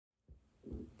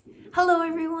Hello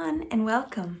everyone and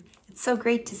welcome. It's so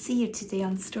great to see you today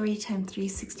on Storytime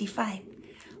 365.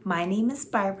 My name is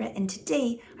Barbara and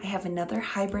today I have another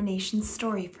hibernation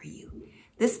story for you.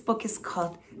 This book is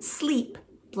called Sleep,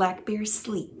 Black Bear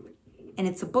Sleep, and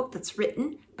it's a book that's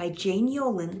written by Jane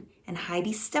Yolen and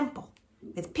Heidi Stempel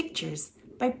with pictures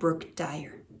by Brooke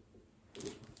Dyer.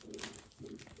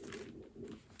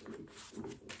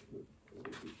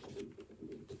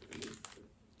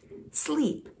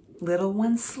 Sleep, little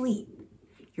one, sleep.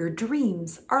 Your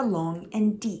dreams are long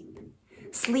and deep.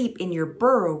 Sleep in your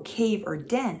burrow, cave, or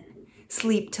den.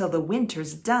 Sleep till the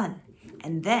winter's done,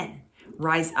 and then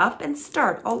rise up and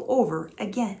start all over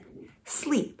again.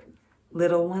 Sleep,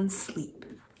 little one, sleep.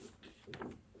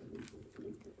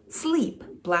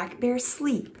 Sleep, black bear,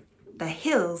 sleep. The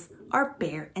hills are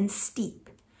bare and steep.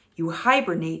 You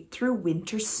hibernate through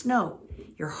winter's snow.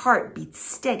 Your heart beats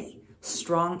steady,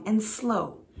 strong and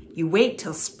slow. You wait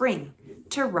till spring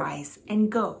to rise and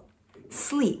go.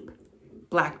 Sleep,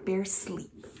 black bear,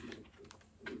 sleep.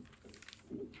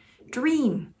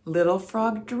 Dream, little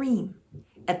frog, dream.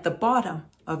 At the bottom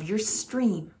of your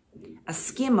stream, a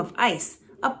skim of ice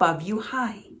above you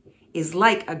high is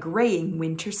like a graying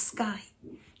winter sky.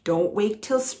 Don't wait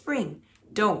till spring,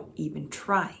 don't even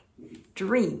try.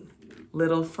 Dream,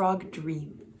 little frog,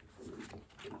 dream.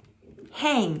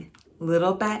 Hang,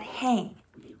 little bat, hang.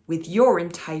 With your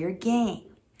entire gang.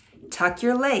 Tuck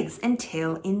your legs and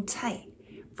tail in tight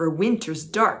for winter's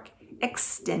dark,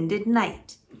 extended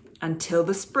night until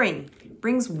the spring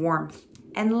brings warmth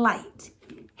and light.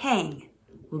 Hang,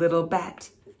 little bat,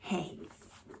 hang.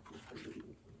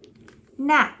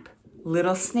 Nap,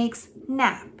 little snakes,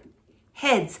 nap.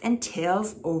 Heads and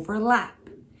tails overlap.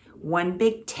 One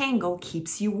big tangle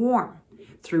keeps you warm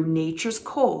through nature's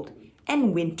cold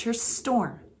and winter's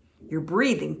storm. Your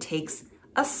breathing takes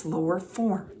a slower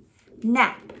form.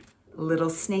 Nap, little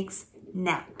snakes,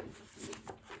 nap.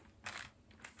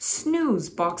 Snooze,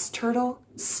 box turtle,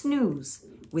 snooze,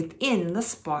 within the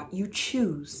spot you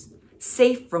choose,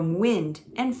 safe from wind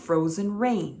and frozen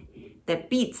rain that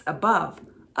beats above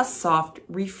a soft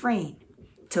refrain,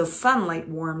 till sunlight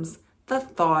warms the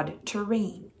thawed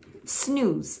terrain.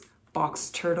 Snooze, box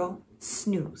turtle,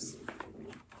 snooze.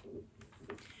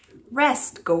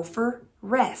 Rest, gopher,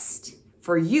 rest,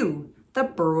 for you the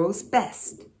burrow's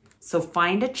best. So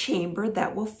find a chamber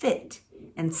that will fit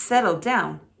and settle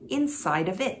down inside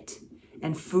of it.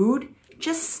 And food,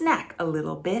 just snack a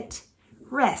little bit.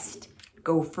 Rest,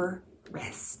 gopher,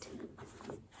 rest.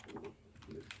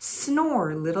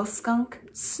 Snore, little skunk,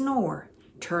 snore.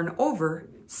 Turn over,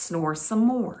 snore some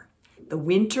more. The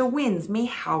winter winds may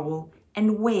howl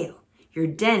and wail. Your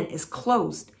den is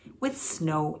closed with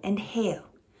snow and hail.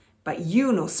 But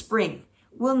you know spring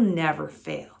will never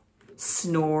fail.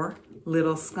 Snore,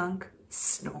 little skunk,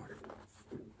 snore.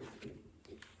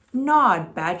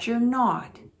 Nod, badger,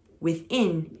 nod,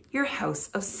 within your house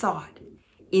of sod.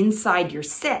 Inside your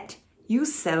set, you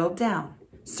settle down,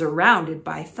 surrounded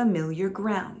by familiar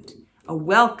ground. A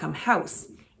welcome house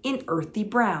in earthy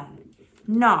brown.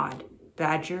 Nod,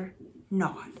 badger,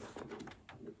 nod.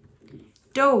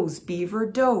 Doze, beaver,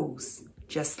 doze,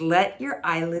 just let your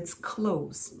eyelids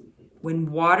close.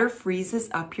 When water freezes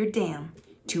up your dam,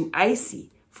 too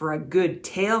icy for a good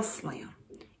tail slam,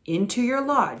 into your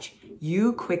lodge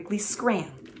you quickly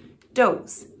scram.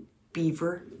 Doze,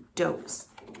 beaver, doze.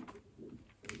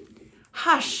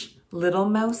 Hush, little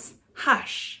mouse,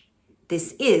 hush.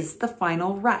 This is the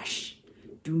final rush.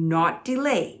 Do not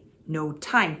delay, no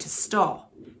time to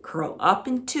stall. Curl up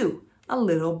into a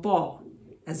little ball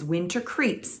as winter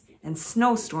creeps and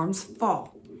snowstorms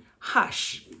fall.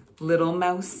 Hush, little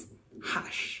mouse,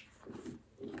 hush.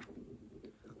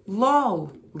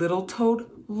 Loll, little toad,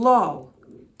 loll.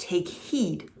 Take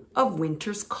heed of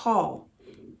winter's call.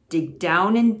 Dig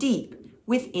down and deep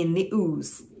within the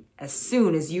ooze as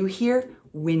soon as you hear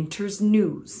winter's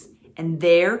news. And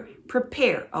there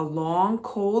prepare a long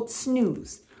cold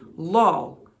snooze.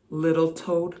 Loll, little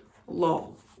toad,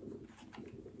 loll.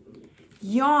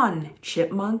 Yawn,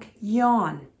 chipmunk,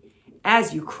 yawn.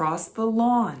 As you cross the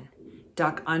lawn,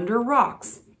 duck under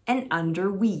rocks and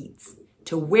under weeds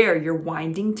to where your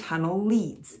winding tunnel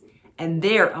leads, and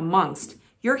there amongst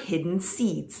your hidden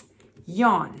seeds,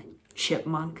 yawn,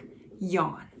 chipmunk,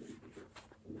 yawn.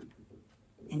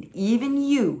 And even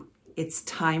you, it's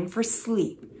time for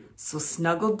sleep, so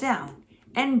snuggle down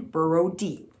and burrow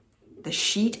deep. The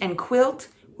sheet and quilt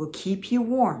will keep you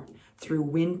warm through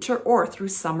winter or through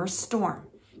summer storm,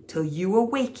 till you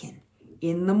awaken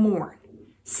in the morn.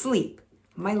 Sleep,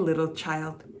 my little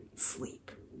child, sleep.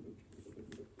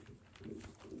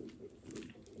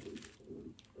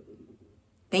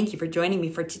 Thank you for joining me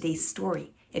for today's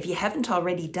story. If you haven't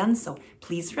already done so,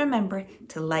 please remember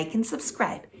to like and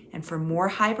subscribe. And for more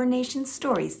hibernation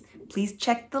stories, please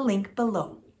check the link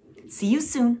below. See you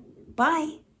soon.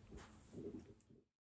 Bye.